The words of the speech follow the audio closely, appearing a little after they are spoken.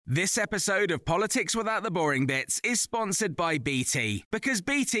This episode of Politics Without the Boring Bits is sponsored by BT, because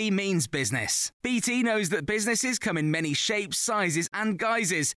BT means business. BT knows that businesses come in many shapes, sizes and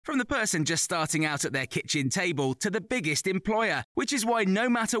guises, from the person just starting out at their kitchen table to the biggest employer, which is why no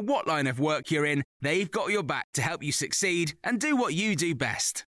matter what line of work you're in, they've got your back to help you succeed and do what you do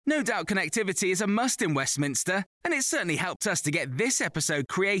best. No doubt connectivity is a must in Westminster, and it's certainly helped us to get this episode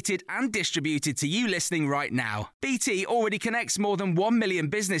created and distributed to you listening right now. BT already connects more than 1 million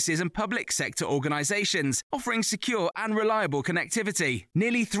businesses and public sector organisations, offering secure and reliable connectivity.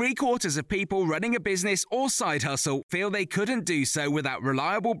 Nearly 3/4 of people running a business or side hustle feel they couldn't do so without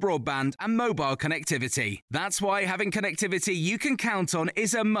reliable broadband and mobile connectivity. That's why having connectivity you can count on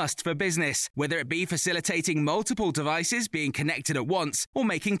is a must for business, whether it be facilitating multiple devices being connected at once or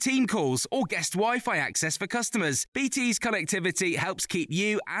making team calls or guest Wi-Fi access for customers. BT's connectivity helps keep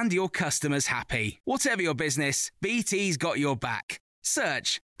you and your customers happy. Whatever your business, BT's got your back.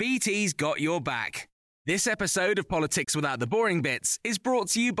 Search BT's got your back. This episode of Politics Without the Boring Bits is brought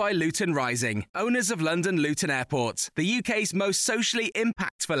to you by Luton Rising, owners of London Luton Airport, the UK's most socially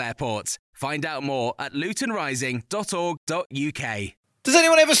impactful airport. Find out more at lutonrising.org.uk. Does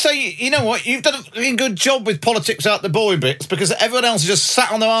anyone ever say, you know what, you've done a really good job with Politics Out the Boring Bits because everyone else has just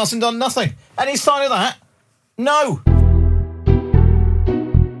sat on their arse and done nothing? Any sign of that? No.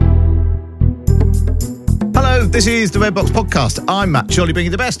 Hello, this is the Red Box Podcast. I'm Matt Chorley,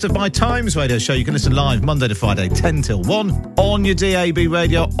 bringing the best of my Times radio show. You can listen live Monday to Friday, 10 till 1, on your DAB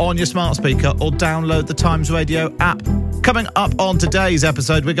radio, on your smart speaker, or download the Times Radio app. Coming up on today's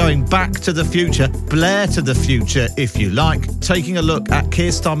episode, we're going back to the future, Blair to the future, if you like, taking a look at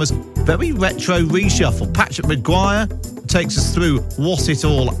Keir Starmer's very retro reshuffle. Patrick Maguire takes us through what it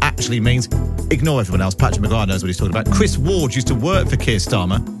all actually means. Ignore everyone else. Patrick Maguire knows what he's talking about. Chris Ward used to work for Keir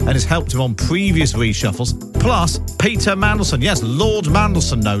Starmer and has helped him on previous reshuffles. Plus, Peter Mandelson, yes, Lord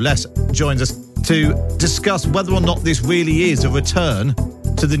Mandelson, no less, joins us to discuss whether or not this really is a return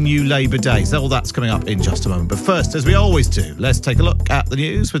to the new Labour days. All that's coming up in just a moment. But first, as we always do, let's take a look at the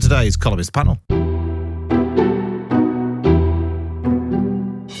news for today's columnist panel.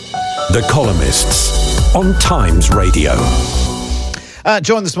 The Columnists on Times Radio.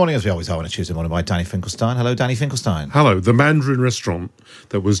 Joined this morning, as we always are on a Tuesday morning, by Danny Finkelstein. Hello, Danny Finkelstein. Hello. The Mandarin restaurant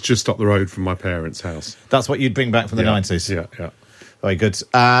that was just up the road from my parents' house. That's what you'd bring back from the 90s? Yeah. Very good.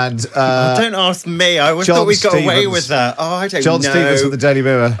 And don't ask me. I always thought we got away with that. Oh, I don't know. John Stevens of the Daily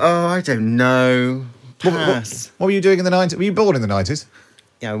Mirror. Oh, I don't know. What were you doing in the 90s? Were you born in the 90s?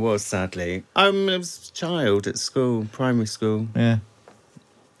 Yeah, I was, sadly. I was a child at school, primary school. Yeah.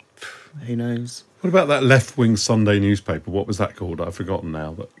 Who knows? What about that left-wing Sunday newspaper? What was that called? I've forgotten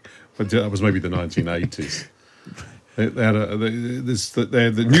now. But that was maybe the 1980s. They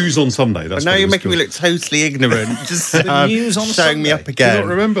had the news on Sunday. That's now you're making me look totally ignorant. Just the news on showing Sunday. me up again. Do you not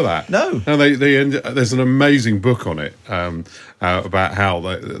remember that? No. There's an amazing book on it about how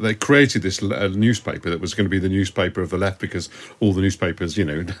they created this newspaper that was going to be the newspaper of the left, because all the newspapers,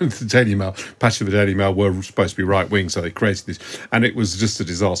 the Daily Mail, patch of the Daily Mail were supposed to be right-wing, so they created this. And it was just a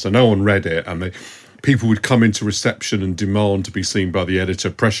disaster. No one read it, and people would come into reception and demand to be seen by the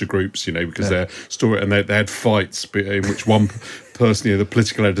editor, pressure groups, because their story, and they had fights in which one person, the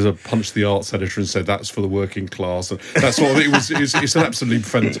political editor, punched the arts editor and said that's for the working class, and that sort of thing. It's an absolutely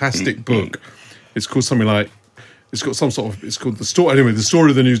fantastic book. It's called something like, it's got some sort of, it's called the story. Anyway, the story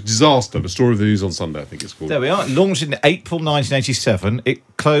of the news disaster, the story of the news on Sunday, I think it's called. There we are. Launched in April 1987. It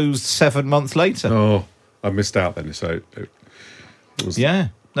closed 7 months later. Oh, I missed out then. So it was. Yeah.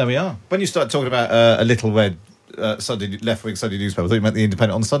 There we are. When you start talking about a little red left-wing Sunday newspaper, I thought you meant the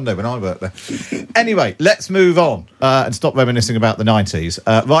Independent on Sunday when I worked there. Anyway, let's move on and stop reminiscing about the 90s.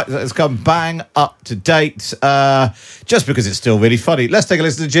 Right, let's come bang up to date, just because it's still really funny. Let's take a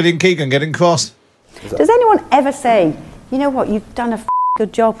listen to Gillian Keegan getting cross. Does anyone ever say, you know what, you've done a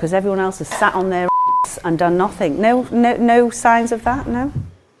good job because everyone else has sat on their and done nothing? No signs of that, no?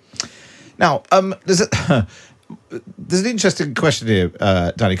 Now, there's an interesting question here,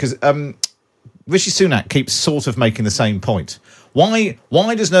 Danny, because Rishi Sunak keeps sort of making the same point. Why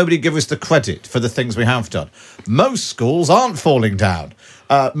does nobody give us the credit for the things we have done? Most schools aren't falling down.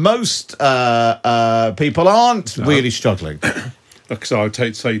 Most people aren't really struggling. So I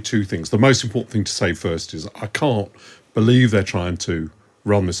would say two things. The most important thing to say first is I can't believe they're trying to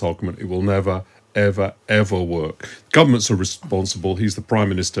run this argument. It will never, ever work. Governments are responsible. He's the Prime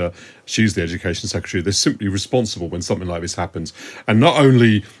Minister. She's the Education Secretary. They're simply responsible when something like this happens. And not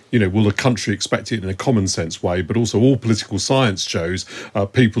only, will the country expect it in a common sense way, but also all political science shows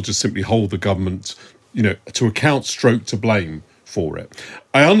people just simply hold the government, to account, stroke to blame for it.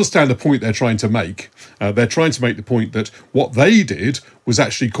 I understand the point they're trying to make. They're trying to make the point that what they did was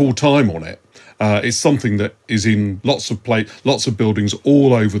actually call time on it. It's something that is in lots of buildings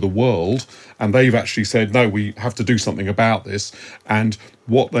all over the world, and they've actually said, no, we have to do something about this. And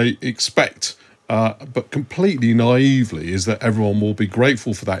what they expect, but completely naively, is that everyone will be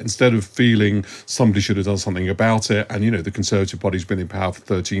grateful for that instead of feeling somebody should have done something about it. And, the Conservative Party's been in power for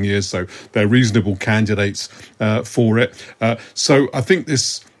 13 years, so they're reasonable candidates for it. So I think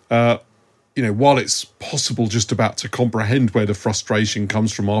this... while it's possible just about to comprehend where the frustration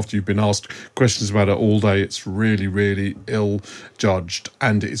comes from after you've been asked questions about it all day, it's really, really ill-judged,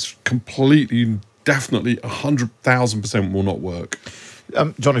 and it's completely, definitely, 100,000% will not work.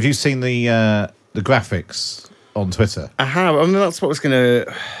 John, have you seen the graphics on Twitter? I have. I mean, that's what I was going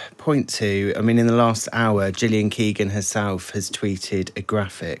to point to. I mean, in the last hour, Gillian Keegan herself has tweeted a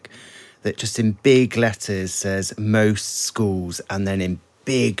graphic that just in big letters says most schools, and then in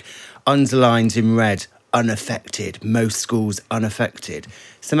big underlined in red, unaffected, most schools unaffected.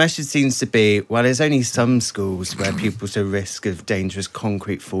 So the message seems to be, well, there's only some schools where people's at risk of dangerous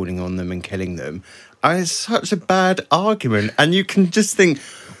concrete falling on them and killing them. And it's such a bad argument. And you can just think,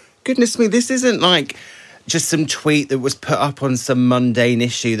 goodness me, this isn't like just some tweet that was put up on some mundane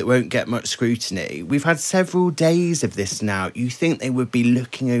issue that won't get much scrutiny. We've had several days of this now. You think they would be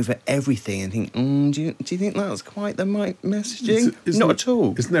looking over everything and think, do you think that's quite the right messaging? Not at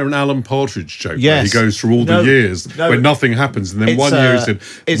all. Isn't there an Alan Partridge joke yes. where he goes through all the years when nothing happens, and then one year he said,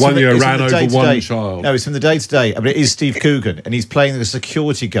 one year ran over one child? No, it's from the day-to-day. I mean, it is Steve Coogan, and he's playing the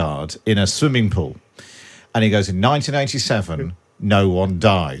security guard in a swimming pool. And he goes, in 1987, no one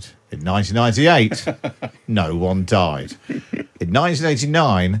died. In 1998, no one died. In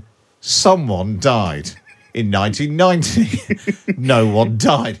 1989, someone died. In 1990, no one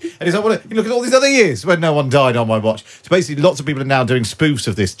died. And it's like, well, you look at all these other years when no one died on my watch. So basically, lots of people are now doing spoofs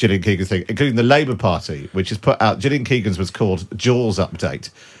of this Gillian Keegan thing, including the Labour Party, which has put out... Gillian Keegan's was called Jaws Update.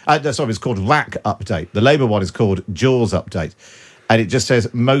 It's called RAC Update. The Labour one is called Jaws Update. And it just says,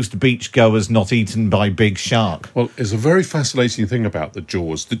 most beachgoers not eaten by big shark. Well, it's a very fascinating thing about the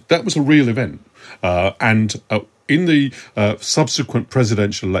Jaws. That was a real event. In the subsequent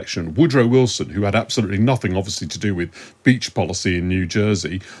presidential election, Woodrow Wilson, who had absolutely nothing, obviously, to do with beach policy in New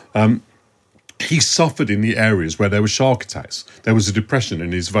Jersey, he suffered in the areas where there were shark attacks. There was a depression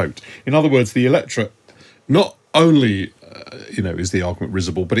in his vote. In other words, the electorate not only... is the argument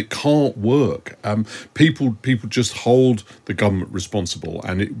risible, but it can't work. People just hold the government responsible,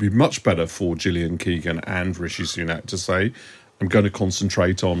 and it would be much better for Gillian Keegan and Rishi Sunak to say, I'm going to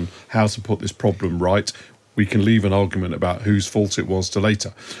concentrate on how to put this problem right. We can leave an argument about whose fault it was to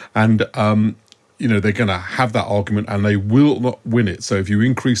later. And, they're going to have that argument, and they will not win it. So if you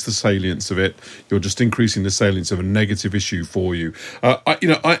increase the salience of it, you're just increasing the salience of a negative issue for you.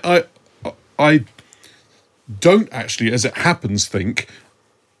 I don't actually, as it happens, think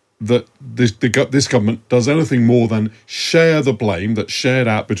that this government does anything more than share the blame that's shared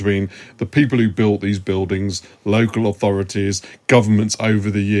out between the people who built these buildings, local authorities, governments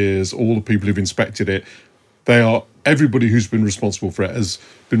over the years, all the people who've inspected it. Everybody who's been responsible for it has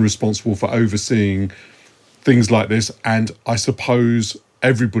been responsible for overseeing things like this, and I suppose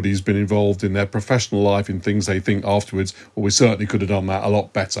everybody's been involved in their professional life in things they think afterwards, well, we certainly could have done that a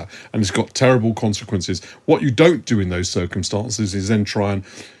lot better. And it's got terrible consequences. What you don't do in those circumstances is then try and,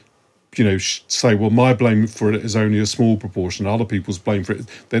 say, well, my blame for it is only a small proportion. Other people's blame for it.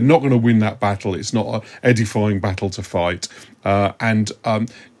 They're not going to win that battle. It's not an edifying battle to fight. And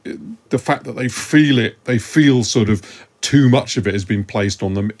the fact that they feel sort of too much of it has been placed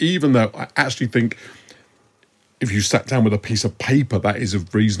on them, even though I actually think... if you sat down with a piece of paper, that is a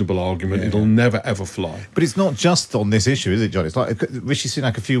reasonable argument. Yeah. It'll never, ever fly. But it's not just on this issue, is it, John? It's like Rishi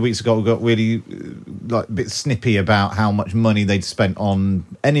Sunak a few weeks ago got really a bit snippy about how much money they'd spent on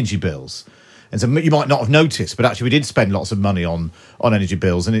energy bills. And so you might not have noticed, but actually we did spend lots of money on energy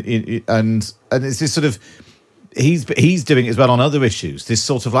bills. And it's this sort of... He's doing it as well on other issues. This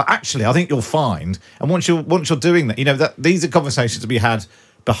sort of like, actually, I think you'll find... And once you're doing that, these are conversations to be had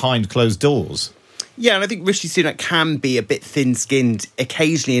behind closed doors. Yeah, and I think Rishi Sunak can be a bit thin-skinned.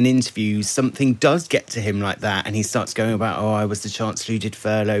 Occasionally in interviews, something does get to him like that, and he starts going about, I was the Chancellor who did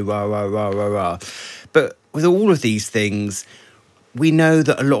furlough, rah, rah, rah, rah, rah. But with all of these things, we know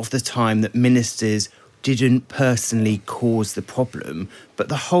that a lot of the time that ministers didn't personally cause the problem, but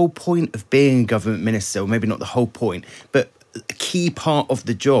the whole point of being a government minister, or maybe not the whole point, but a key part of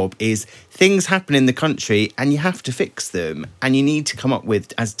the job is things happen in the country and you have to fix them, and you need to come up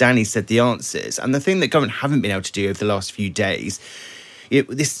with, as Danny said, the answers. And the thing that government haven't been able to do over the last few days,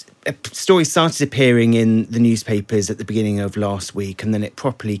 this a story started appearing in the newspapers at the beginning of last week, and then it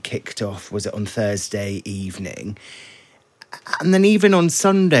properly kicked off, was it on Thursday evening? And then even on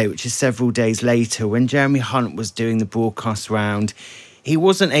Sunday, which is several days later, when Jeremy Hunt was doing the broadcast round, he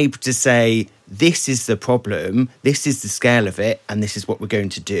wasn't able to say, this is the problem, this is the scale of it, and this is what we're going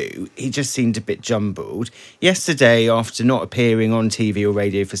to do. He just seemed a bit jumbled. Yesterday, after not appearing on TV or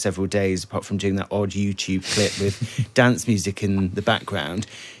radio for several days, apart from doing that odd YouTube clip with dance music in the background,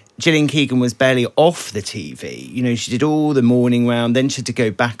 Gillian Keegan was barely off the TV. You know, she did all the morning round, then she had to go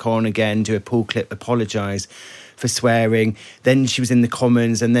back on again, do a pull clip, apologise for swearing. Then she was in the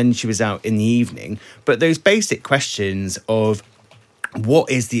Commons, and then she was out in the evening. But those basic questions of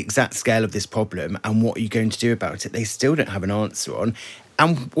what is the exact scale of this problem and what are you going to do about it, they still don't have an answer on.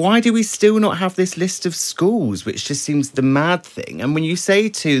 And why do we still not have this list of schools, which just seems the mad thing? And when you say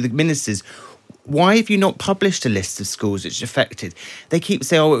to the ministers, why have you not published a list of schools which are affected? They keep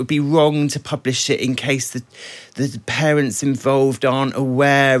saying, it would be wrong to publish it in case the parents involved aren't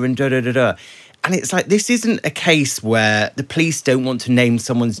aware and da-da-da-da. And it's like, this isn't a case where the police don't want to name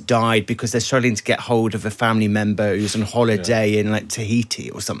someone's died because they're struggling to get hold of a family member who's on holiday in like Tahiti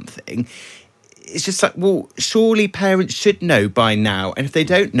or something. It's just like, well, surely parents should know by now. And if they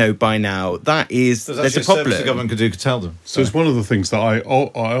don't know by now, there's a problem. The government could tell them. So it's one of the things that I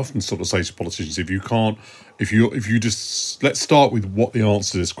often sort of say to politicians, if you just, let's start with what the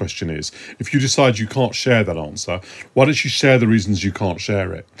answer to this question is. If you decide you can't share that answer, why don't you share the reasons you can't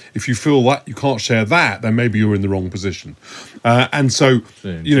share it? If you feel that you can't share that, then maybe you're in the wrong position. And so,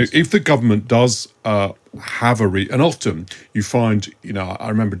 if the government does have and often you find, I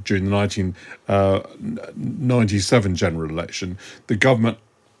remember during the 1997 general election, the government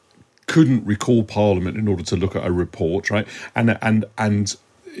couldn't recall Parliament in order to look at a report, right? And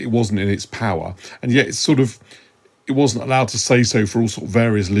it wasn't in its power, and yet it wasn't allowed to say so for all sort of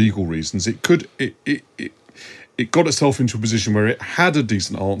various legal reasons. It got itself into a position where it had a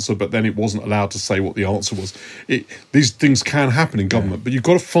decent answer, but then it wasn't allowed to say what the answer was. These things can happen in government, but you've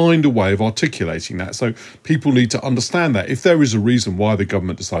got to find a way of articulating that. So people need to understand that if there is a reason why the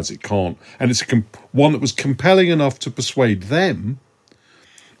government decides it can't, and it's one that was compelling enough to persuade them.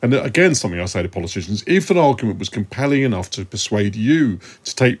 And again, something I say to politicians, if an argument was compelling enough to persuade you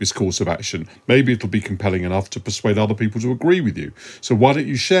to take this course of action, maybe it'll be compelling enough to persuade other people to agree with you. So why don't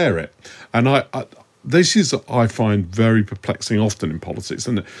you share it? And this is, I find, very perplexing often in politics.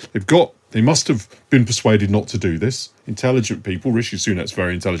 And they must have been persuaded not to do this. Intelligent people, Rishi Sunak's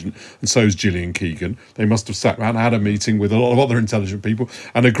very intelligent, and so is Gillian Keegan. They must have sat around, had a meeting with a lot of other intelligent people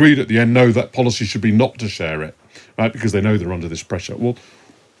and agreed at the end, no, that policy should be not to share it, right? Because they know they're under this pressure. Well,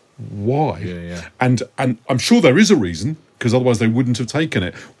 why? Yeah. And I'm sure there is a reason, because otherwise they wouldn't have taken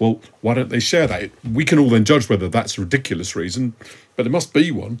it. Well, why don't they share that? We can all then judge whether that's a ridiculous reason, but there must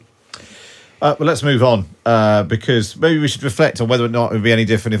be one. Well, let's move on, because maybe we should reflect on whether or not it would be any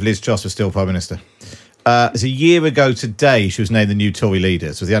different if Liz Truss was still Prime Minister. It's a year ago today she was named the new Tory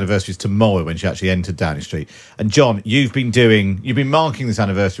leader, so the anniversary is tomorrow when she actually entered Downing Street. And John, you've been marking this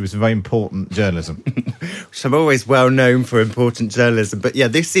anniversary with some very important journalism. Which I'm always well known for important journalism. But yeah,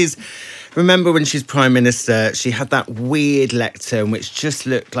 this is, remember when she's Prime Minister, she had that weird lectern which just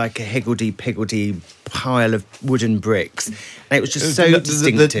looked like a higgledy-piggledy pile of wooden bricks. And it was just so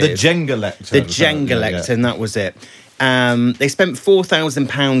distinctive. The Jenga lectern. The Jenga lectern, that was it. They spent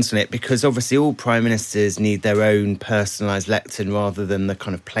 £4,000 on it because obviously all Prime Ministers need their own personalised lectern rather than the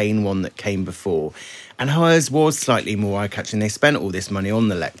kind of plain one that came before. And hers was slightly more eye-catching. They spent all this money on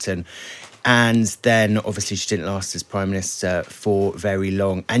the lectern. And then obviously she didn't last as Prime Minister for very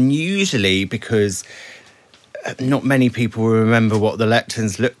long. And usually, because not many people remember what the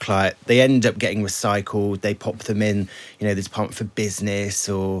lecterns look like, they end up getting recycled. They pop them in, the Department for Business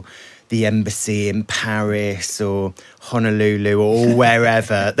or the embassy in Paris or Honolulu or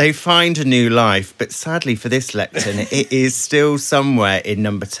wherever. They find a new life, but sadly for this lectern, it is still somewhere in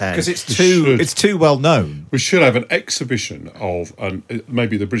number 10. Because it's too well known. We should have an exhibition of,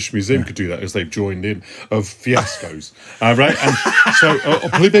 maybe the British Museum could do that as they've joined in, of fiascos, right? And so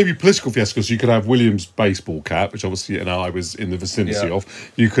maybe political fiascos. You could have William's baseball cap, which obviously I was in the vicinity of.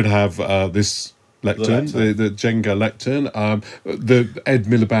 You could have this lectern, the Jenga lectern, the Ed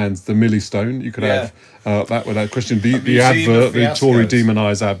Miliband's the Millie Stone. You could have that without question. The advert, the Tory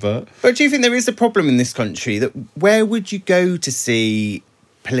demonised advert. But do you think there is a problem in this country that where would you go to see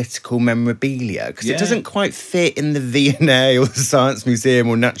political memorabilia, because Yeah. it doesn't quite fit in the V&A or the Science Museum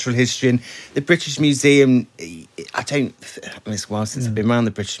or Natural History. And the British Museum, it's a while since I've been around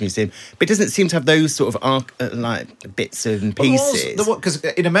the British Museum, but it doesn't seem to have those sort of like bits and pieces. Because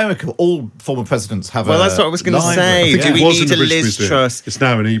in America, all former presidents have Well, that's what I was going to say. I think Do we it was in need the a British Liz Museum. Truss? It's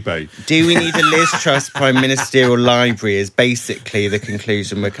now an eBay. Do we need a Liz Truss Prime Ministerial Library is basically the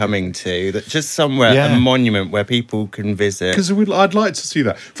conclusion we're coming to. That just somewhere, a monument where people can visit. Because I'd like to see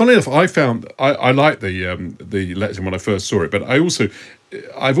that. Funnily enough, I liked the lecture when I first saw it, but I've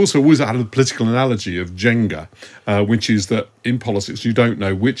also always had a political analogy of Jenga, which is that in politics you don't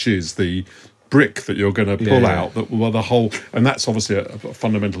know which is the brick that you're going to pull out, the whole, and that's obviously a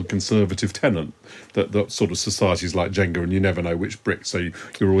fundamental conservative tenet that sort of societies like Jenga, and you never know which brick, so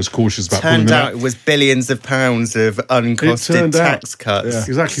you're always cautious about pulling them out. Turned out it was billions of pounds of uncosted tax cuts. Yeah,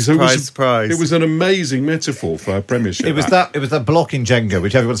 exactly. Surprise. It was an amazing metaphor for our premiership. It was that block in Jenga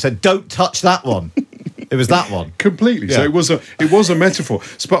which everyone said, don't touch that one. It was that one. Completely. Yeah. So it was a metaphor.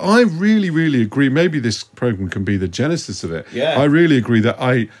 But I really, really agree. Maybe this programme can be the genesis of it. Yeah. I really agree that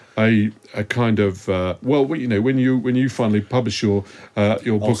I kind of when you finally publish your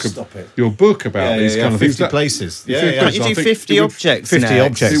book about these kind of 50 things. places. Can't you do 50 objects 50 next?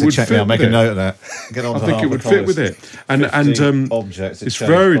 objects. It would Check me fit out. Make with a it. note of that. Get on I to think it would fit with it. And objects. it's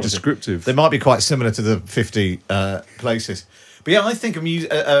very descriptive. They might be quite similar to the 50 places. But yeah, I think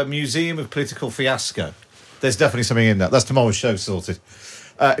a museum of political fiasco. There's definitely something in that. That's tomorrow's show sorted.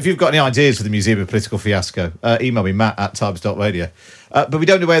 If you've got any ideas for the Museum of Political Fiasco, email me, matt@times.radio. But we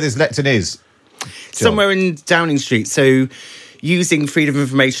don't know where this lectern is. Somewhere in Downing Street. So using freedom of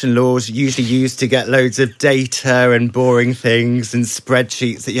information laws usually used to get loads of data and boring things and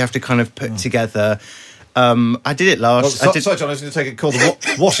spreadsheets that you have to kind of put together. I did it last. Sorry, John, I was going to take a call.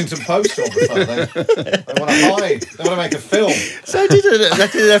 The Washington Post on the phone. They want to hide. They want to make a film. So I did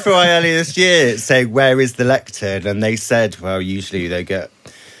an FOI earlier this year saying, where is the lectern? And they said, well, usually they get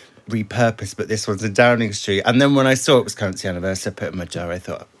repurposed, but this one's in Downing Street. And then when I saw it was currency anniversary, I put it in my jar. I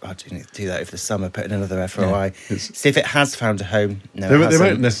thought, I do need to do that over the summer, put in another FOI. See if it has found a home. No, They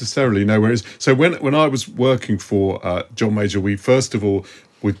won't necessarily know where it is. So when I was working for John Major, we first of all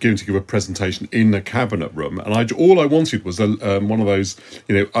were going to give a presentation in the cabinet room, and all I wanted was one of those,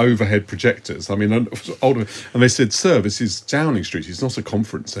 overhead projectors. I mean, and they said, "Sir, this is Downing Street. It's not a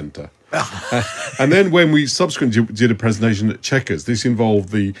conference centre." And then when we subsequently did a presentation at Chequers, this involved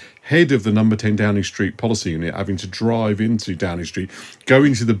the head of the number 10 Downing Street policy unit having to drive into Downing Street, go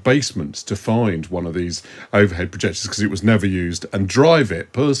into the basement to find one of these overhead projectors because it was never used, and drive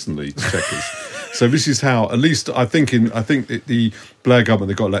it personally to Chequers. So this is how, at least I think the Blair government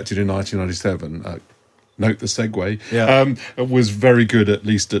that got elected in 1997. Note the segue. Was very good, at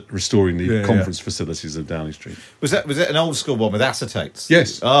least at restoring the conference facilities of Downing Street. Was it an old school one with acetates?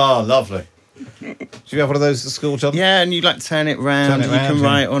 Yes. Oh, lovely. Do you have one of those at school, John? Yeah, and you turn it round, and you can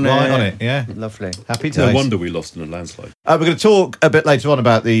write on it. Write on it, yeah. Lovely. Happy days. No wonder we lost in a landslide. We're going to talk a bit later on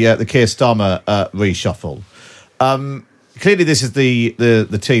about the Keir Starmer reshuffle. Clearly, this is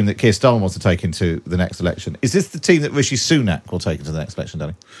the team that Keir Starmer wants to take into the next election. Is this the team that Rishi Sunak will take into the next election,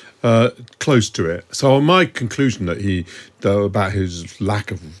 Danny? Close to it. So my conclusion about his lack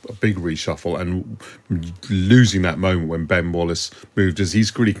of a big reshuffle and losing that moment when Ben Wallace moved, is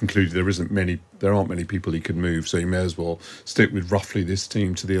he's really concluded there aren't many people he can move, so he may as well stick with roughly this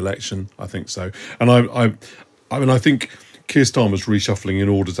team to the election. I think so. And I think Keir Starmer's reshuffling in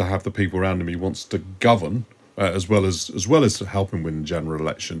order to have the people around him he wants to govern. As well as to help him win the general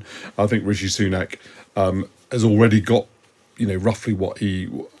election. I think Rishi Sunak has already got roughly what he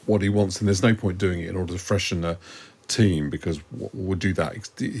wants, and there's no point doing it in order to freshen the team, because what would do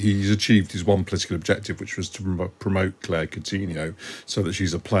that? He's achieved his one political objective, which was to promote Claire Coutinho so that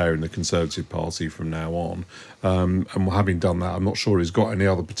she's a player in the Conservative Party from now on. And having done that, I'm not sure he's got any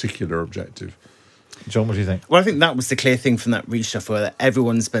other particular objective. John, what do you think? Well, I think that was the clear thing from that reshuffle, that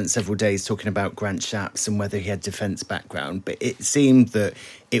everyone spent several days talking about Grant Shapps and whether he had defence background, but it seemed that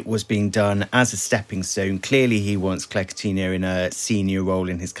it was being done as a stepping stone. Clearly he wants Claire Coutinho in a senior role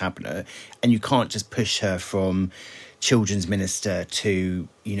in his cabinet, and you can't just push her from children's minister to,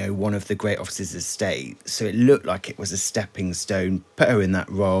 one of the great offices of state. So it looked like it was a stepping stone, put her in that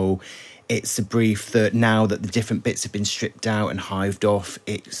role. It's a brief that now that the different bits have been stripped out and hived off,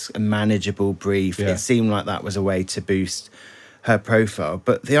 it's a manageable brief. Yeah. It seemed like that was a way to boost her profile.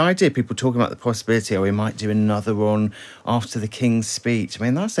 But the idea, people talking about the possibility, we might do another one after the King's speech. I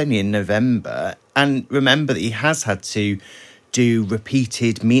mean, that's only in November. And remember that he has had to do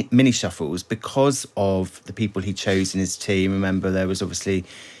repeated mini shuffles because of the people he chose in his team. Remember, there was obviously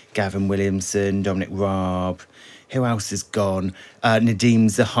Gavin Williamson, Dominic Raab, who else has gone? Nadeem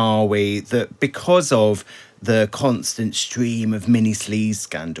Zahawi, that because of the constant stream of mini sleaze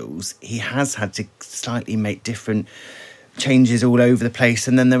scandals, he has had to slightly make different changes all over the place.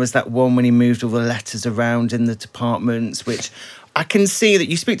 And then there was that one when he moved all the letters around in the departments, which I can see that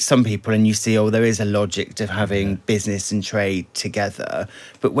you speak to some people and you see, there is a logic to having business and trade together.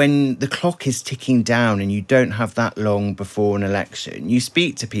 But when the clock is ticking down and you don't have that long before an election, you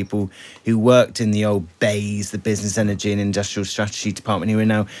speak to people who worked in the old BEIS, the Business, Energy and Industrial Strategy Department, who are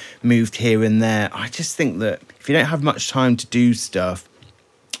now moved here and there. I just think that if you don't have much time to do stuff,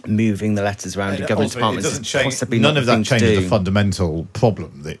 moving the letters around in government departments is possibly none of that changes do. the fundamental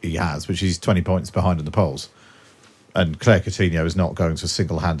problem that he has, which is 20 points behind in the polls. And Claire Coutinho is not going to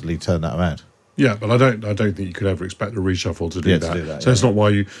single-handedly turn that around. Yeah, but I don't think you could ever expect a reshuffle to do that. So yeah. it's not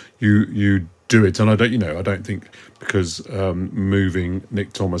why you do it. And I don't think because moving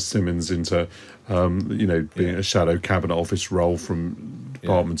Nick Thomas Simmons into being a shadow cabinet office role from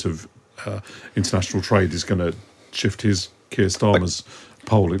Department of International Trade is going to shift his Keir Starmer's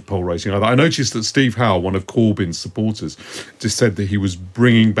poll rating. I noticed that Steve Howe, one of Corbyn's supporters, just said that he was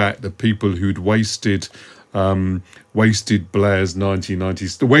bringing back the people who'd wasted Blair's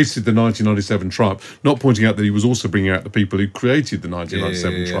 1990s, wasted the 1997 triumph, not pointing out that he was also bringing out the people who created the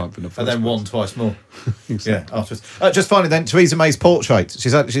 1997 triumph in the first and then place. won twice more. Exactly. Yeah, afterwards. Just finally then, Theresa May's portrait.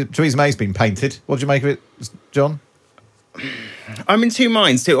 Theresa May's been painted. What do you make of it, John? I'm in two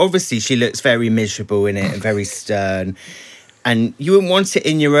minds too. Obviously, she looks very miserable in it and very stern. And you wouldn't want it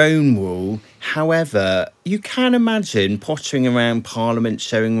in your own wall. However, you can imagine pottering around Parliament,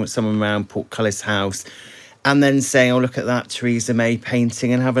 showing someone around Portcullis House, and then saying, look at that Theresa May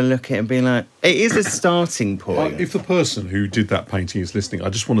painting, and have a look at it and being like, it is a starting point. If the person who did that painting is listening, I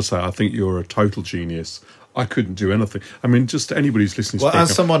just want to say I think you're a total genius. I couldn't do anything. I mean, just anybody who's listening. Well,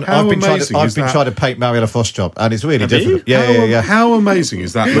 as someone, I've been trying to paint Mariella Foss-Job, and it's really difficult. Yeah. How amazing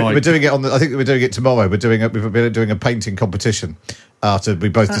is that? We're doing it I think we're doing it tomorrow. We've been doing a painting competition. After we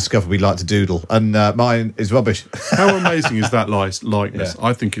both discovered we like to doodle, and mine is rubbish. How amazing is that likeness? Yeah.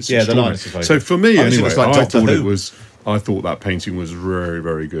 I think it's extraordinary. So for me, anyway, I thought that painting was very,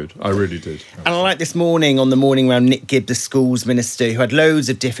 very good. I really did. And I like this morning, on the morning round, Nick Gibb, the schools minister, who had loads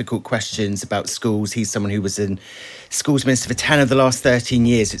of difficult questions about schools. He's someone who was in schools minister for 10 of the last 13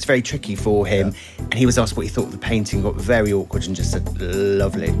 years. So it's very tricky for him. Yeah. And he was asked what he thought of the painting, got very awkward and just said,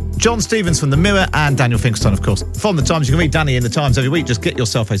 lovely. John Stevens from The Mirror and Daniel Finkelstein, of course, from The Times. You can read Danny in The Times every week. Just get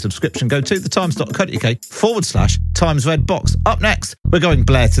yourself a subscription. Go to thetimes.co.uk/Times Red Box. Up next, we're going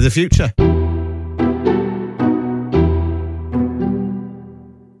Blair to the Future.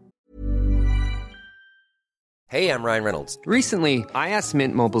 Hey, I'm Ryan Reynolds. Recently, I asked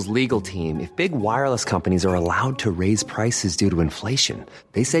Mint Mobile's legal team if big wireless companies are allowed to raise prices due to inflation.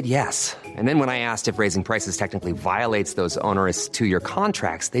 They said yes. And then when I asked if raising prices technically violates those onerous 2-year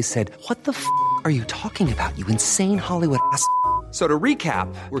contracts, they said, "What the f*** are you talking about, you insane Hollywood ass?" So to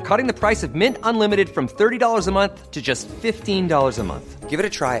recap, we're cutting the price of Mint Unlimited from $30 a month to just $15 a month. Give it a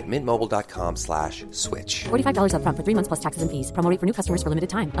try at mintmobile.com/switch. $45 up front for 3 months plus taxes and fees. Promo rate for new customers for limited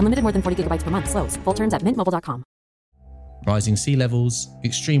time. Unlimited more than 40 gigabytes per month. Slows full terms at mintmobile.com. Rising sea levels,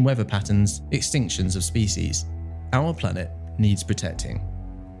 extreme weather patterns, extinctions of species. Our planet needs protecting.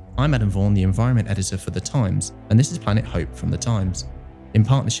 I'm Adam Vaughan, the environment editor for The Times, and this is Planet Hope from The Times, in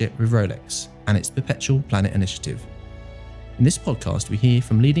partnership with Rolex and its Perpetual Planet Initiative. In this podcast, we hear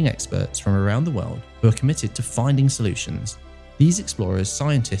from leading experts from around the world who are committed to finding solutions. These explorers,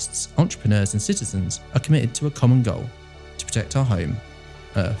 scientists, entrepreneurs, and citizens are committed to a common goal: to protect our home,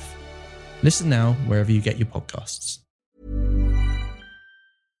 Earth. Listen now wherever you get your podcasts.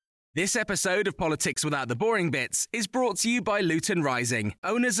 This episode of Politics Without the Boring Bits is brought to you by Luton Rising,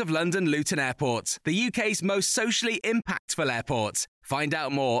 owners of London Luton Airport, the UK's most socially impactful airport. Find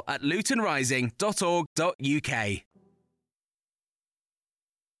out more at lutonrising.org.uk.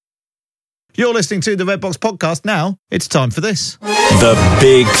 You're listening to the Red Box Podcast. Now, it's time for this. The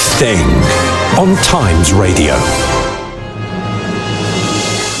Big Thing on Times Radio.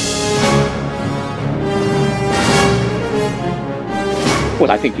 Well,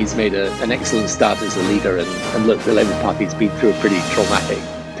 I think he's made an excellent start as a leader, and look, the Labour Party's been through a pretty traumatic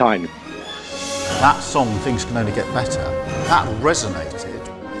time. That song, Things Can Only Get Better, that resonated.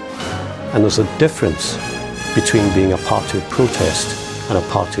 And there's a difference between being a party of protest and a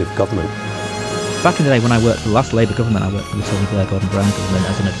party of government. Back in the day when I worked for the last Labour government, I worked for the Tony Blair Gordon Brown government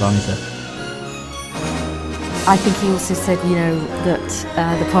as an advisor. I think he also said, that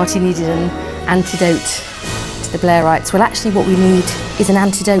the party needed an antidote to the Blairites. Well, actually what we need is an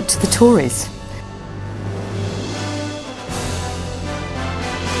antidote to the Tories.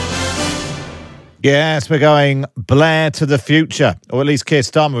 Yes, we're going Blair to the future, or at least Keir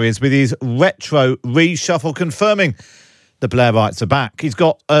Starmer is, with his retro reshuffle confirming the Blairites are back. He's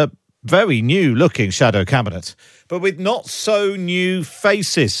got a very new-looking shadow cabinet, but with not so new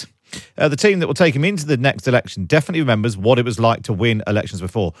faces. The team that will take him into the next election definitely remembers what it was like to win elections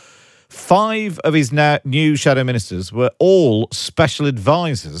before. 5 of his now new shadow ministers were all special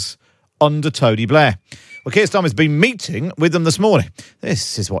advisors under Tony Blair. Well, Keir Starmer's been meeting with them this morning.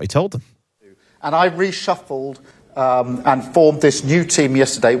 This is what he told them. And I reshuffled and formed this new team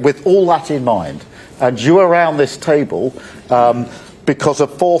yesterday with all that in mind. And you are around this table because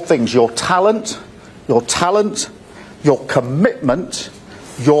of 4 things: your talent, your commitment,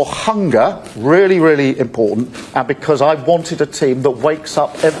 your hunger, really, really important, and because I wanted a team that wakes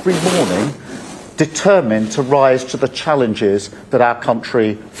up every morning determined to rise to the challenges that our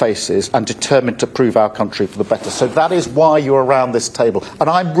country faces and determined to prove our country for the better. So that is why you're around this table. And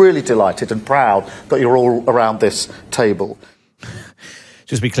I'm really delighted and proud that you're all around this table.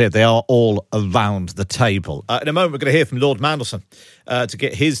 Just to be clear, they are all around the table. In a moment, we're going to hear from Lord Mandelson to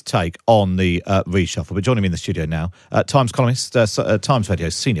get his take on the reshuffle. But joining me in the studio now, Times columnist, Times Radio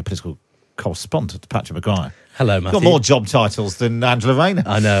senior political correspondent, Patrick Maguire. Hello, Matthew. Got more job titles than Angela Rayner.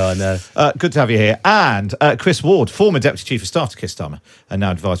 I know. Good to have you here. And Chris Ward, former Deputy Chief of Staff to Keir Starmer, and now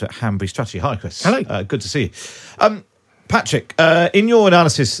advisor at Hanbury Strategy. Hi, Chris. Hello. Good to see you. Patrick, in your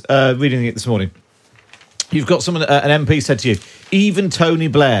analysis, reading it this morning, you've got someone, an MP said to you, even Tony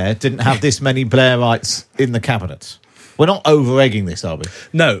Blair didn't have this many Blairites in the cabinet. We're not over-egging this, are we?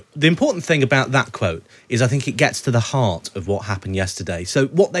 No. The important thing about that quote is I think it gets to the heart of what happened yesterday. So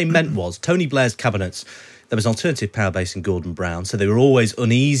what they meant was Tony Blair's cabinets, there was an alternative power base in Gordon Brown, so they were always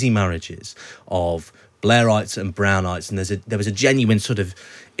uneasy marriages of Blairites and Brownites, and there was a genuine sort of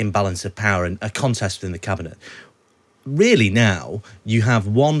imbalance of power and a contest within the cabinet. Really now, you have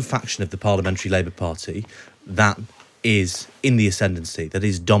one faction of the Parliamentary Labour Party that is in the ascendancy, that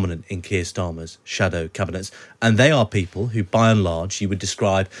is dominant in Keir Starmer's shadow cabinets, and they are people who, by and large, you would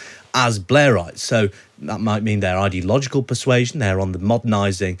describe as Blairites. So that might mean their ideological persuasion, they're on the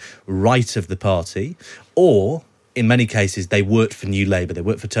modernising right of the party, or, in many cases, they worked for New Labour, they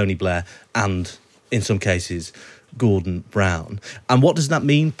worked for Tony Blair, and, in some cases, Gordon Brown. And what does that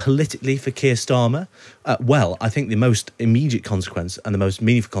mean politically for Keir Starmer? Well, I think the most immediate consequence and the most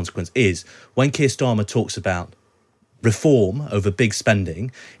meaningful consequence is when Keir Starmer talks about reform over big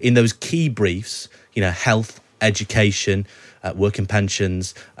spending in those key briefs, health, education, work and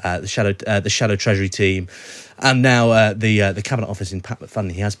pensions, the shadow Treasury team, and now the Cabinet Office in Pat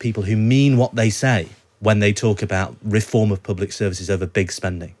McFadden. He has people who mean what they say when they talk about reform of public services over big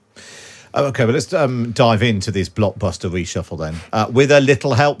spending. OK, but let's dive into this blockbuster reshuffle then, with a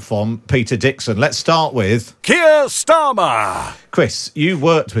little help from Peter Dixon. Let's start with Keir Starmer. Chris, you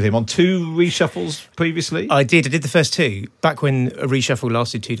worked with him on 2 reshuffles previously? I did the first 2, back when a reshuffle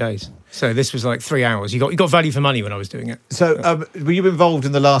lasted 2 days. So this was like 3 hours. You got value for money when I was doing it. So were you involved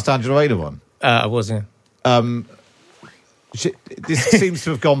in the last Angela Rayner one? I was, yeah. This seems to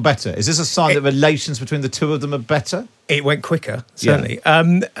have gone better. Is this a sign that relations between the two of them are better? It went quicker, certainly. Yeah.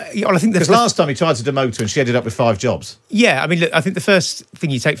 I think because last time he tried to demote her and she ended up with 5 jobs. Yeah, I mean, look, I think the first thing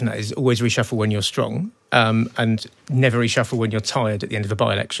you take from that is always reshuffle when you're strong, and never reshuffle when you're tired at the end of a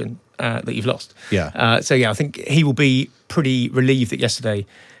by-election that you've lost. Yeah. I think he will be pretty relieved that yesterday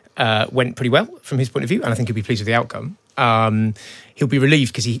went pretty well from his point of view, and I think he'll be pleased with the outcome. He'll be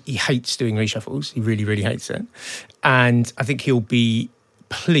relieved because he hates doing reshuffles. He really, really hates it. And I think he'll be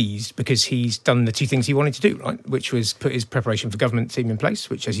pleased because he's done the 2 things he wanted to do, right? Which was put his preparation for government team in place,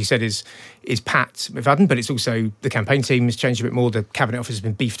 which, as you said, is Pat McFadden, but it's also the campaign team has changed a bit more. The Cabinet Office has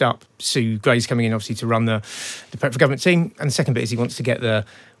been beefed up. Sue Gray's coming in, obviously, to run the prep for government team. And the second bit is he wants to get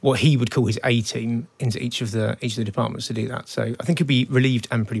what he would call his A team into each of the departments to do that. So I think he'll be relieved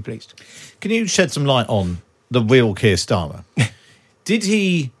and pretty pleased. Can you shed some light on the real Keir Starmer? Did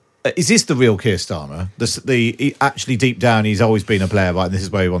he... is this the real Keir Starmer? Actually, deep down, he's always been a Blairite, and this is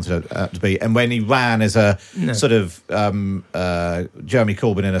where he wanted to be. And when he ran as a sort of Jeremy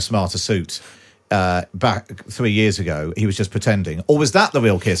Corbyn in a smarter suit back 3 years ago, he was just pretending? Or was that the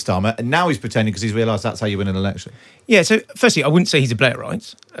real Keir Starmer, and now he's pretending because he's realised that's how you win an election? Yeah, so firstly, I wouldn't say he's a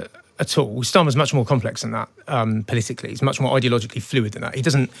Blairite at all. Starmer's much more complex than that politically. He's much more ideologically fluid than that. He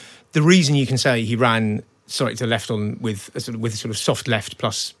doesn't... The reason you can say he ran... to the left on with a sort of soft left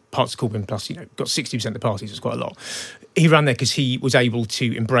plus parts of Corbyn plus, got 60% of the parties, it's quite a lot. He ran there because he was able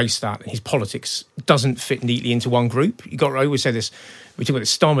to embrace that, and his politics doesn't fit neatly into one group. I always say this, we talk about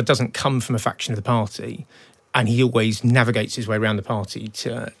this, Starmer doesn't come from a faction of the party. and he always navigates his way around the party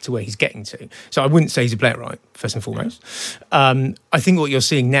to where he's getting to. So I wouldn't say he's a Blairite, first and foremost. I think what you're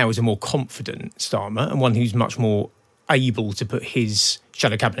seeing now is a more confident Starmer, and one who's much more able to put his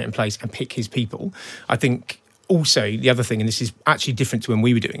shadow cabinet in place and pick his people. I think also the other thing, and this is actually different to when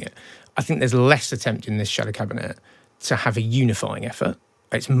we were doing it, I think there's less attempt in this shadow cabinet to have a unifying effort.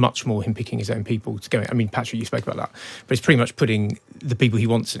 It's much more him picking his own people to go in. I mean, Patrick, you spoke about that, but it's pretty much putting the people he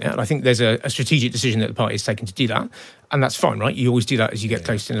wants in it. And I think there's a strategic decision that the party has taken to do that, and that's fine, right? You always do that as you get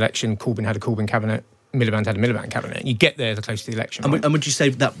close to an election. Corbyn had a Corbyn cabinet. Miliband had a Miliband cabinet. And you get there the closer to the election. And, right? and would you say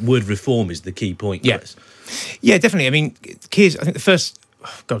that word reform is the key point, Chris? Yeah, definitely. I mean, Keir's, I think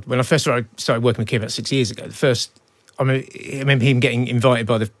when I first started working with Keir about 6 years ago, I remember him getting invited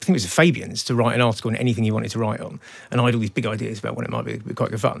by I think it was the Fabians to write an article on anything he wanted to write on. And I had all these big ideas about what it might be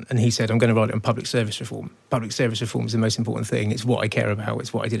quite good fun. And he said, I'm going to write it on public service reform. Public service reform is the most important thing. It's what I care about.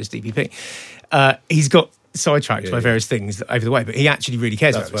 It's what I did as DPP. He's got sidetracked by various things over the way, but he actually really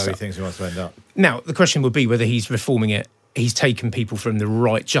cares about this That's where stuff. he thinks he wants to end up. Now, the question would be whether he's reforming it. He's taken people from the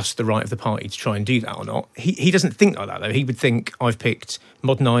right, just the right of the party to try and do that or not. He doesn't think like that, though. He would think, I've picked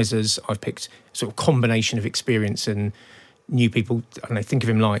modernisers, I've picked sort of combination of experience and new people. I don't know, think of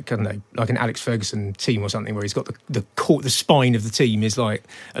him like an Alex Ferguson team or something, where he's got the spine of the team is like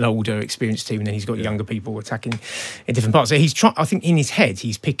an older, experienced team, and then he's got younger people attacking in different parts. So I think in his head,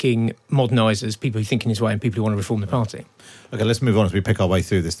 he's picking modernisers, people who think in his way, and people who want to reform the party. Okay, let's move on as we pick our way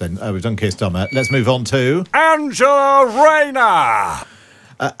through this then. We've done Keir Starmer. Let's move on to Angela Rayner.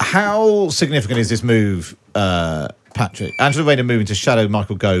 How significant is this move, Patrick? Angela Rayner moving to shadow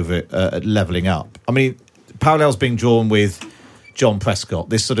Michael Gove at levelling up. I mean, parallels being drawn with John Prescott,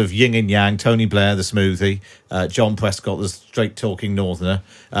 this sort of yin and yang, Tony Blair, the smoothie, John Prescott, the straight-talking northerner,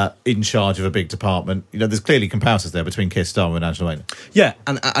 in charge of a big department. You know, there's clearly comparisons there between Keir Starmer and Angela Rayner. Yeah,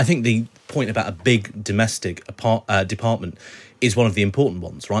 and I think the point about a big domestic department is one of the important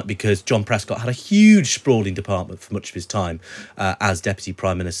ones, right? Because John Prescott had a huge sprawling department for much of his time as Deputy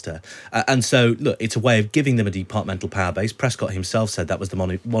Prime Minister. And so, look, it's a way of giving them a departmental power base. Prescott himself said that was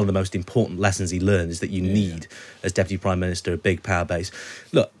one of the most important lessons he learned, is that you need, as Deputy Prime Minister, a big power base.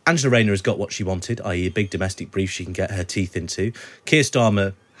 Look, Angela Rayner has got what she wanted, i.e. a big domestic brief she can get her teeth into. Keir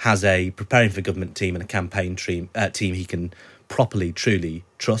Starmer has a preparing for government team and a campaign team he can properly, truly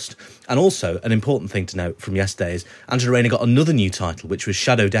trust. And also, an important thing to note from yesterday is Angela Rayner got another new title, which was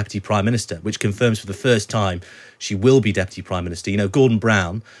Shadow Deputy Prime Minister, which confirms for the first time she will be Deputy Prime Minister. You know, Gordon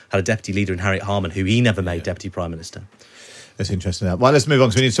Brown had a deputy leader in Harriet Harman, who he never made Deputy Prime Minister. That's interesting. Well, let's move on,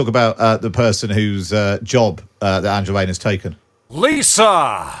 because we need to talk about the person whose job that Angela Rayner's taken.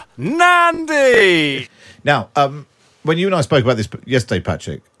 Lisa Nandy. Now, when you and I spoke about this yesterday,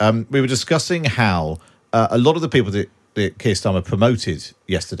 Patrick, we were discussing how a lot of the people that Keir Starmer promoted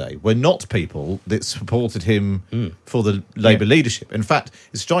yesterday were not people that supported him for the Labour leadership. In fact,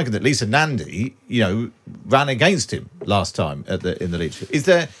 it's striking that Lisa Nandy, ran against him last time in the leadership. Is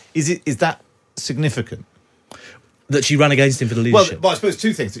that significant? That she ran against him for the leadership? Well, I suppose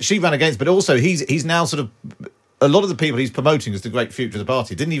two things. That she ran against, but also he's now sort of... A lot of the people he's promoting as the great future of the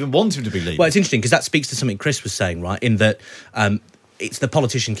party didn't even want him to be leader. Well, it's interesting, because that speaks to something Chris was saying, right, in that... it's the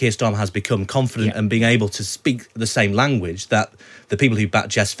politician Keir Starmer has become confident and being able to speak the same language that the people who backed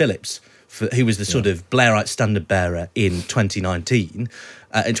Jess Phillips, who was the sort of Blairite standard bearer in 2019, in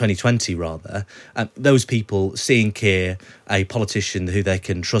 2020 rather, those people seeing Keir a politician who they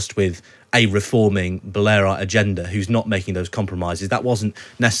can trust with a reforming Blairite agenda, who's not making those compromises. That wasn't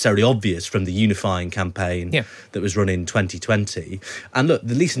necessarily obvious from the unifying campaign that was run in 2020. And look,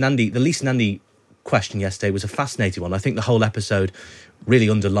 the Lisa Nandy question yesterday was a fascinating one. I think the whole episode really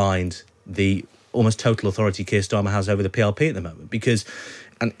underlined the almost total authority Keir Starmer has over the PLP at the moment, because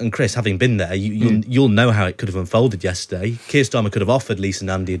and Chris, having been there, you'll know how it could have unfolded yesterday. Keir Starmer could have offered Lisa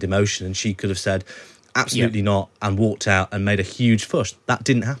Nandy a demotion, and she could have said absolutely not and walked out and made a huge fuss. That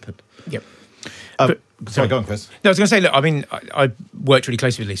didn't happen. Yep. Sorry, go on, Chris. No, I was going to say, look, I mean, I worked really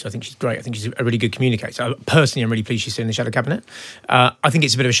closely with Lisa. I think she's great. I think she's a really good communicator. Personally, I'm really pleased she's in the shadow cabinet. I think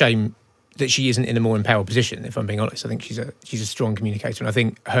it's a bit of a shame that she isn't in a more empowered position, if I'm being honest. I think she's a strong communicator, and I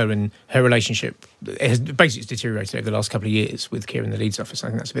think her relationship has basically deteriorated over the last couple of years with Keir in the Leeds office. I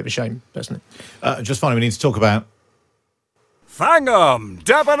think that's a bit of a shame, personally. Just finally, we need to talk about Thangham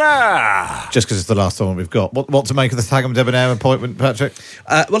Debonair. Just because it's the last one we've got. What to make of the Thangham Debonair appointment, Patrick?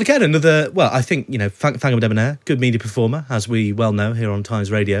 Well, again, I think, Thangham Debonair, good media performer, as we well know here on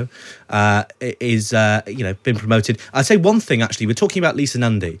Times Radio, is been promoted. I'd say one thing, actually, we're talking about Lisa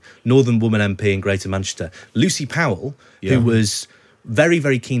Nandy, Northern Woman MP in Greater Manchester. Lucy Powell, who was very,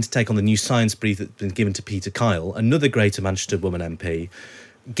 very keen to take on the new science brief that's been given to Peter Kyle, another Greater Manchester Woman MP,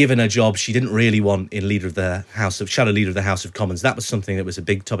 given a job she didn't really want in shadow leader of the House of Commons. That was something that was a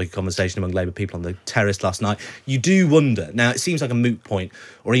big topic of conversation among Labour people on the terrace last night. You do wonder, now it seems like a moot point,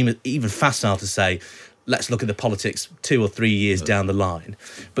 or even facile to say, let's look at the politics 2 or 3 years down the line.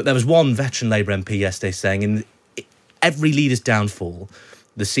 But there was one veteran Labour MP yesterday saying in every leader's downfall,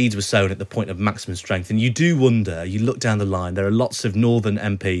 the seeds were sown at the point of maximum strength. And you do wonder, you look down the line, there are lots of northern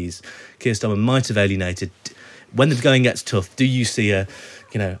MPs Keir Starmer might have alienated. When the going gets tough, do you see a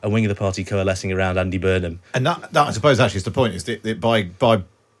wing of the party coalescing around Andy Burnham? And that I suppose, actually, is the point, is that by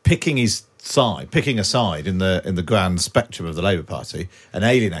picking a side in the grand spectrum of the Labour Party and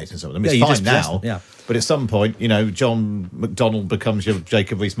alienating some of them, it's fine now. But at some point, John McDonnell becomes your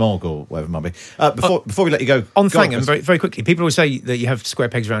Jacob Rees-Mogg or whatever it might be. Before we let you go... On Thangham, very, very quickly, people always say that you have square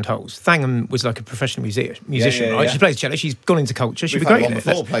pegs round holes. Thangham was like a professional musician, right? She plays cello, she's gone into culture, she'd be great in it.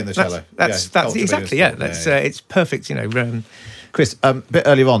 Before playing the cello. That's exactly, it's perfect, Chris, a bit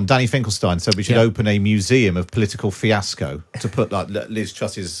earlier on, Danny Finkelstein said we should open a museum of political fiasco to put like Liz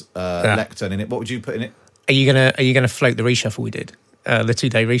Truss's lectern in it. What would you put in it? Are you gonna float the reshuffle we did? The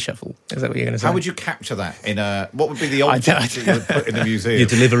 2-day reshuffle. Is that what you're going to say? How would you capture that in what would be the object that you would put in the museum? Your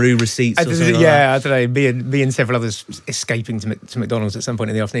Deliveroo receipts or something like that? I don't know. Me and several others escaping to McDonald's at some point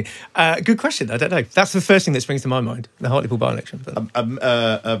in the afternoon. Good question. I don't know. That's the first thing that springs to my mind, the Hartlepool by-election. A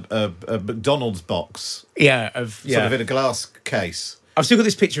McDonald's box. Sort of in a glass case. I've still got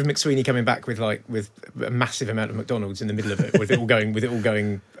this picture of McSweeney coming back with a massive amount of McDonald's in the middle of it, with it all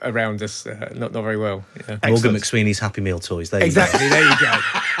going around us, not very well. Yeah. Morgan McSweeney's Happy Meal toys. There you go.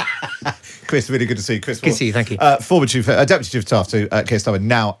 Chris, really good to see you. Chris, good to see you. Thank you. Former Deputy Chief of Staff to Keir Starmer,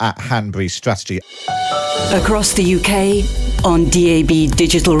 now at Hanbury Strategy. Across the UK, on DAB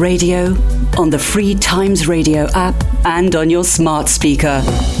Digital Radio, on the free Times Radio app, and on your smart speaker.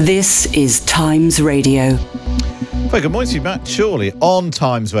 This is Times Radio. Very good morning to you, Matt Chorley, on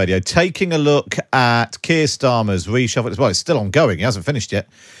Times Radio, taking a look at Keir Starmer's reshuffle. Well, it's still ongoing. He hasn't finished yet.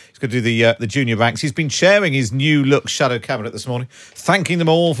 He's going to do the junior ranks. He's been sharing his new look shadow cabinet this morning, thanking them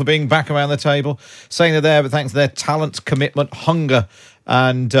all for being back around the table, saying they're there, but thanks to their talent, commitment, hunger,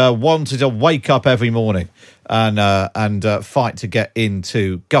 and wanted to wake up every morning and fight to get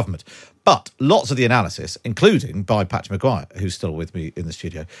into government. But lots of the analysis, including by Patrick Maguire, who's still with me in the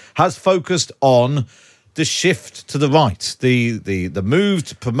studio, has focused on the shift to the right, the move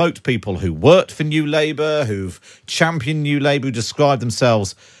to promote people who worked for New Labour, who've championed New Labour, who describe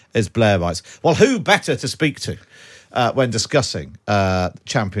themselves as Blairites. Well, who better to speak to when discussing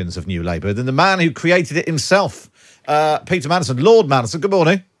champions of New Labour than the man who created it himself, Peter Mandelson. Lord Mandelson, good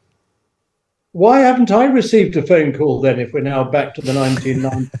morning. Why haven't I received a phone call then if we're now back to the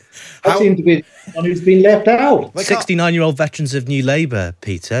 1990s? I seem to be the one who's been left out. 69-year-old veterans of New Labour,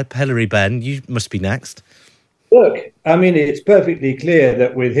 Peter. Hilary Benn, you must be next. Look, I mean, it's perfectly clear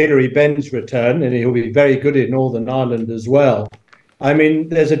that with Hilary Benn's return, and he'll be very good in Northern Ireland as well, I mean,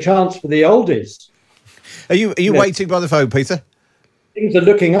 there's a chance for the oldies. Are you waiting by the phone, Peter? Things are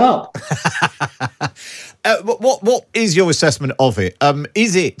looking up. What is your assessment of it?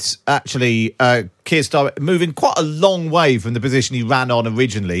 Is it actually Keir Starmer moving quite a long way from the position he ran on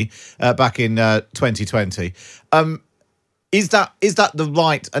originally back in 2020? Is that the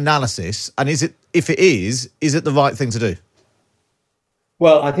right analysis? And if it is it the right thing to do?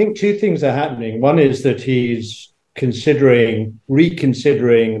 Well, I think two things are happening. One is that he's reconsidering,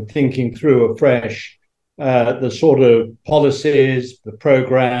 thinking through afresh the sort of policies, the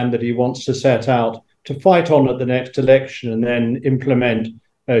programme that he wants to set out to fight on at the next election and then implement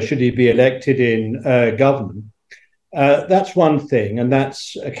should he be elected in government. That's one thing, and that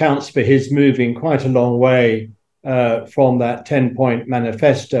accounts for his moving quite a long way from that 10-point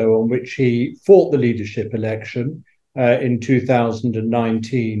manifesto on which he fought the leadership election in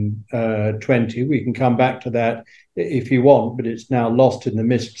 2019-20. We can come back to that if you want, but it's now lost in the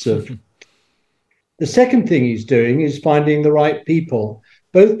mists of... The second thing he's doing is finding the right people,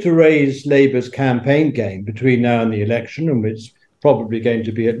 both to raise Labour's campaign game between now and the election, and it's probably going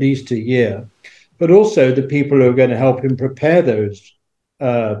to be at least a year, but also the people who are going to help him prepare those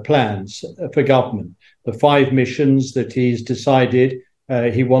plans for government. The 5 missions that he's decided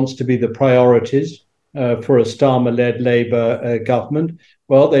he wants to be the priorities for a Starmer-led Labour government.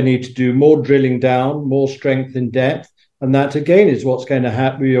 Well, they need to do more drilling down, more strength in depth, and that again is what's going to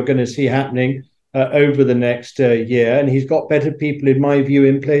happen. You're going to see happening over the next year, and he's got better people, in my view,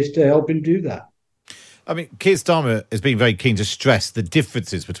 in place to help him do that. I mean, Keir Starmer has been very keen to stress the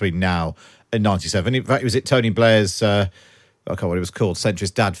differences between now and 97. In fact, he was at Tony Blair's I can't remember what it was called,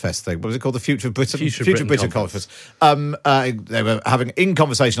 Centrist Dad Fest thing. What was it called? The Future of Britain? Future of Britain Conference. They were having in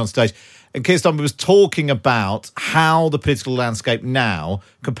conversation on stage, and Keir Starmer was talking about how the political landscape now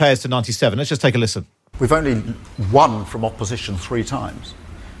compares to 97. Let's just take a listen. We've only won from opposition 3 times.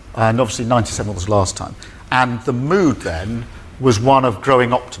 And obviously 97 was the last time. And the mood then was one of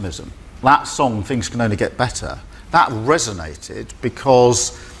growing optimism. That song, Things Can Only Get Better, that resonated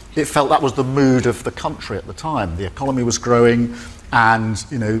because it felt that was the mood of the country at the time. The economy was growing, and,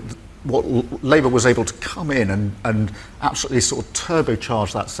 you know, what Labour was able to come in and absolutely sort of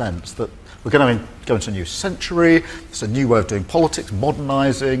turbocharge that sense that we're going to go into a new century, it's a new way of doing politics,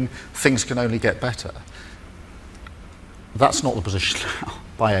 modernising, things can only get better. That's not the position now,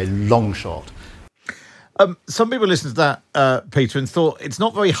 by a long shot. Some people listened to that, Peter, and thought it's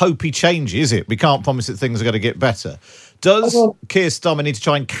not very hopey change, is it? We can't promise that things are going to get better. Does Keir Starmer need to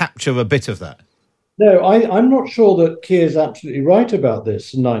try and capture a bit of that? No, I'm not sure that Keir's absolutely right about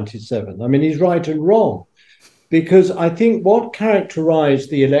this in 97. I mean, he's right and wrong. Because I think what characterised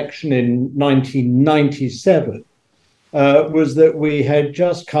the election in 1997 was that we had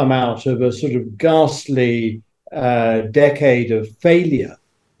just come out of a sort of ghastly decade of failure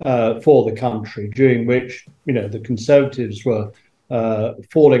for the country, during which, you know, the Conservatives were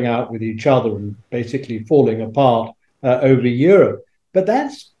falling out with each other and basically falling apart over Europe. But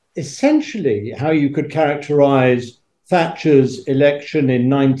that's essentially how you could characterise Thatcher's election in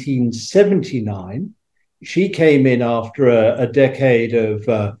 1979. She came in after a decade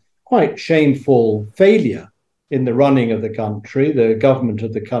of quite shameful failure in the running of the country, the government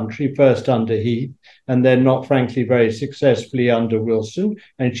of the country, first under Heath, and then not frankly very successfully under Wilson.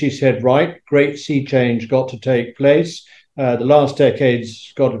 And she said, right, great sea change got to take place. The last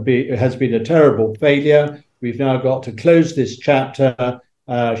decade's has been a terrible failure. We've now got to close this chapter.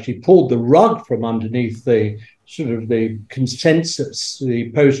 She pulled the rug from underneath the sort of the consensus,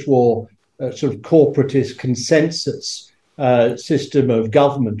 the post-war sort of corporatist consensus system of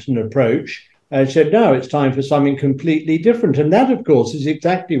government and approach, and said, no, it's time for something completely different. And that, of course, is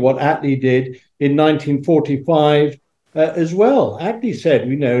exactly what Attlee did in 1945 as well. Attlee said,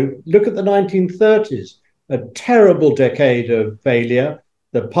 you know, look at the 1930s, a terrible decade of failure,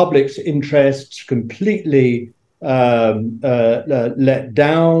 the public's interests completely let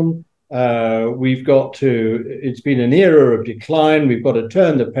down. It's been an era of decline. We've got to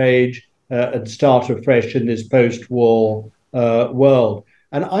turn the page and start afresh in this post-war world.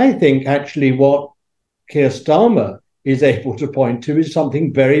 And I think actually what Keir Starmer is able to point to is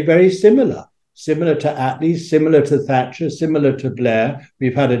something very, very similar to Attlee, similar to Thatcher, similar to Blair.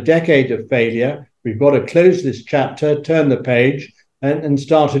 We've had a decade of failure. We've got to close this chapter, turn the page, and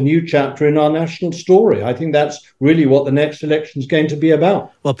start a new chapter in our national story. I think that's really what the next election is going to be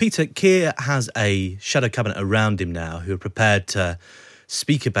about. Well, Peter, Keir has a shadow cabinet around him now who are prepared to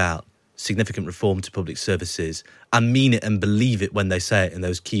speak about significant reform to public services and mean it and believe it when they say it in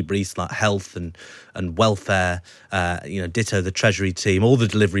those key briefs like health and welfare, ditto the Treasury team, all the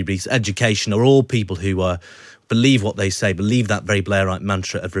delivery briefs, education, are all people who believe what they say, believe that very Blairite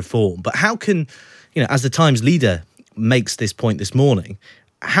mantra of reform. But how can, as the Times leader makes this point this morning,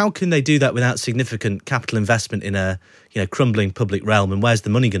 how can they do that without significant capital investment in a crumbling public realm, and where's the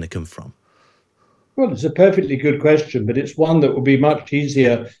money going to come from? Well, it's a perfectly good question, but it's one that will be much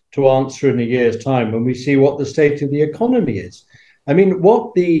easier to answer in a year's time when we see what the state of the economy is. I mean,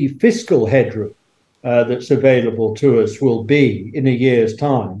 what the fiscal headroom that's available to us will be in a year's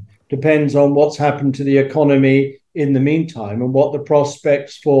time depends on what's happened to the economy in the meantime and what the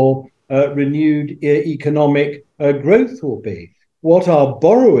prospects for renewed economic growth will be. What our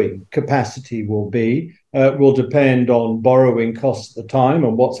borrowing capacity will depend on borrowing costs at the time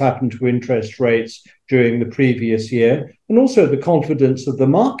and what's happened to interest rates during the previous year, and also the confidence of the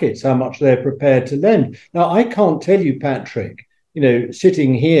markets, how much they're prepared to lend. Now, I can't tell you, Patrick,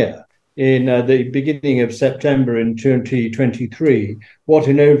 sitting here in the beginning of September in 2023, what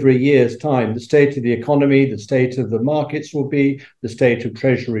in over a year's time the state of the economy, the state of the markets will be, the state of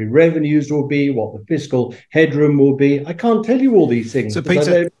Treasury revenues will be, what the fiscal headroom will be. I can't tell you all these things. So,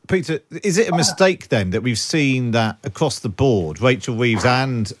 Peter, is it a mistake then that we've seen that across the board, Rachel Reeves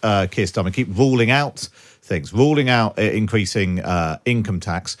and Keir Starmer keep ruling out things, ruling out increasing income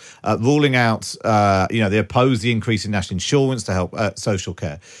tax, ruling out, they oppose the increase in national insurance to help social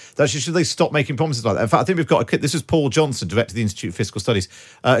care. Should they stop making promises like that? In fact, I think we've got a clip. This is Paul Johnson, Director of the Institute of Fiscal Studies,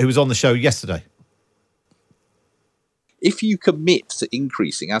 who was on the show yesterday. If you commit to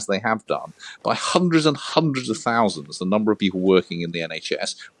increasing, as they have done, by hundreds and hundreds of thousands the number of people working in the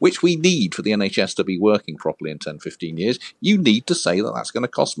NHS, which we need for the NHS to be working properly in 10, 15 years, you need to say that that's going to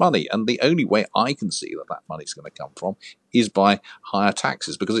cost money. And the only way I can see that that money's going to come from is by higher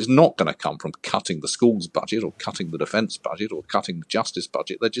taxes, because it's not going to come from cutting the schools budget or cutting the defence budget or cutting the justice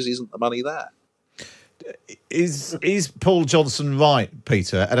budget. There just isn't the money there. Is Paul Johnson right,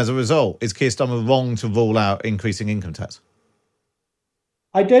 Peter? And as a result, is Keir Starmer wrong to rule out increasing income tax?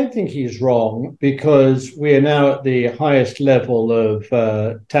 I don't think he's wrong, because we are now at the highest level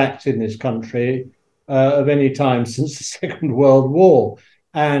of tax in this country of any time since the Second World War.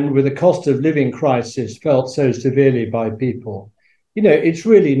 And with the cost of living crisis felt so severely by people, it's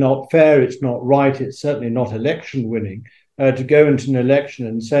really not fair, it's not right, it's certainly not election winning to go into an election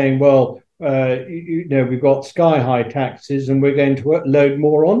and saying, well, we've got sky-high taxes and we're going to load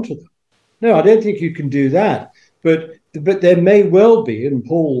more onto them. No, I don't think you can do that. But there may well be, and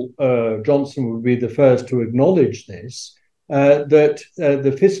Paul Johnson would be the first to acknowledge this, that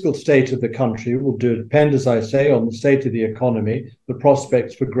the fiscal state of the country will depend, as I say, on the state of the economy, the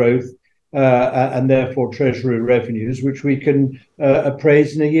prospects for growth, and therefore Treasury revenues, which we can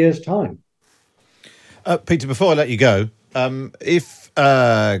appraise in a year's time. Peter, before I let you go, if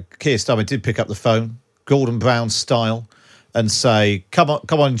Keir Starmer did pick up the phone, Gordon Brown style, and say, come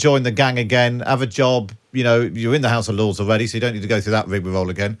on, join the gang again, have a job, you're in the House of Lords already, so you don't need to go through that rigmarole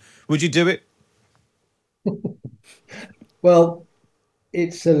again, would you do it? Well,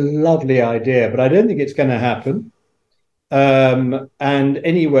 it's a lovely idea, but I don't think it's going to happen. And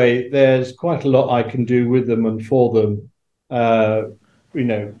anyway, there's quite a lot I can do with them and for them,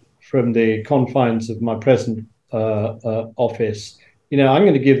 from the confines of my present office. I'm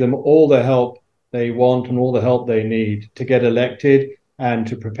going to give them all the help they want and all the help they need to get elected and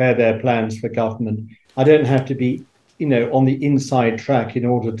to prepare their plans for government. I don't have to be, on the inside track in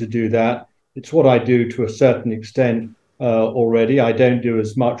order to do that. It's what I do to a certain extent already. I don't do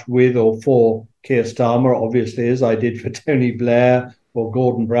as much with or for Keir Starmer, obviously, as I did for Tony Blair or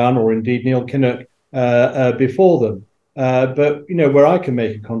Gordon Brown or indeed Neil Kinnock before them. But, where I can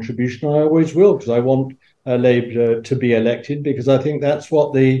make a contribution, I always will, because I want Labour to be elected, because I think that's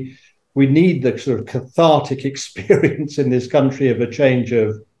what we need, the sort of cathartic experience in this country of a change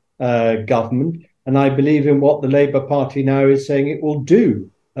of government. And I believe in what the Labour Party now is saying it will do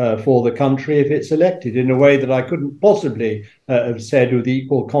for the country if it's elected, in a way that I couldn't possibly have said with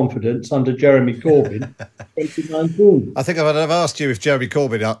equal confidence under Jeremy Corbyn in 2019. I think I'd have asked you if Jeremy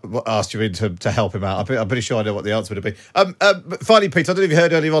Corbyn asked you in to help him out. I'm pretty sure I know what the answer would have been. But finally, Peter, I don't know if you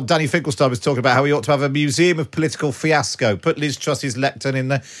heard earlier on, Danny Finkelstein was talking about how he ought to have a museum of political fiasco. Put Liz Truss's lectern in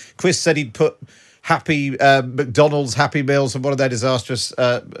there. Chris said he'd put McDonald's Happy Meals and one of their disastrous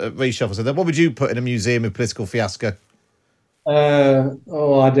reshuffles. And then what would you put in a museum of political fiasco? I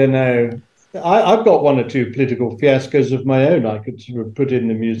don't know. I've got one or two political fiascos of my own I could sort of put in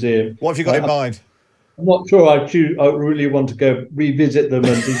the museum. What have you got in mind? I'm not sure I really want to go revisit them.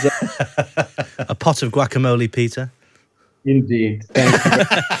 And a pot of guacamole, Peter. Indeed. Thank you.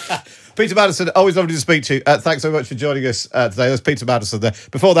 Peter Madison, always lovely to speak to you. Thanks so much for joining us today. There's Peter Madison there.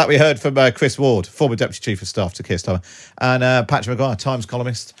 Before that, we heard from Chris Ward, former Deputy Chief of Staff to Keir Starmer, and Patrick Maguire, Times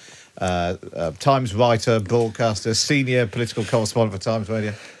columnist, Times writer, broadcaster, senior political correspondent for Times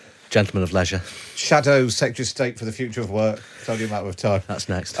Radio. Gentleman of leisure. Shadow Secretary of State for the Future of Work. It's only a matter of time. That's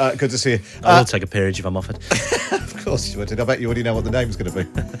next. Good to see you. I will take a peerage if I'm offered. Of course you would. I bet you already know what the name's going to be.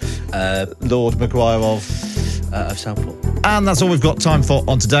 Lord Maguire of Southport. And that's all we've got time for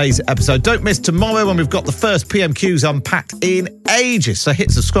on today's episode. Don't miss tomorrow when we've got the first PMQs unpacked in ages. So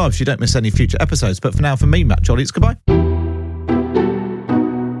hit subscribe so you don't miss any future episodes. But for now, from me, Matt Jolly, it's goodbye.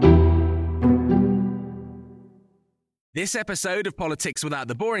 This episode of Politics Without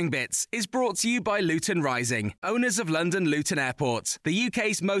the Boring Bits is brought to you by Luton Rising, owners of London Luton Airport, the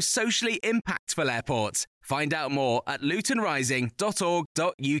UK's most socially impactful airport. Find out more at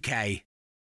lutonrising.org.uk.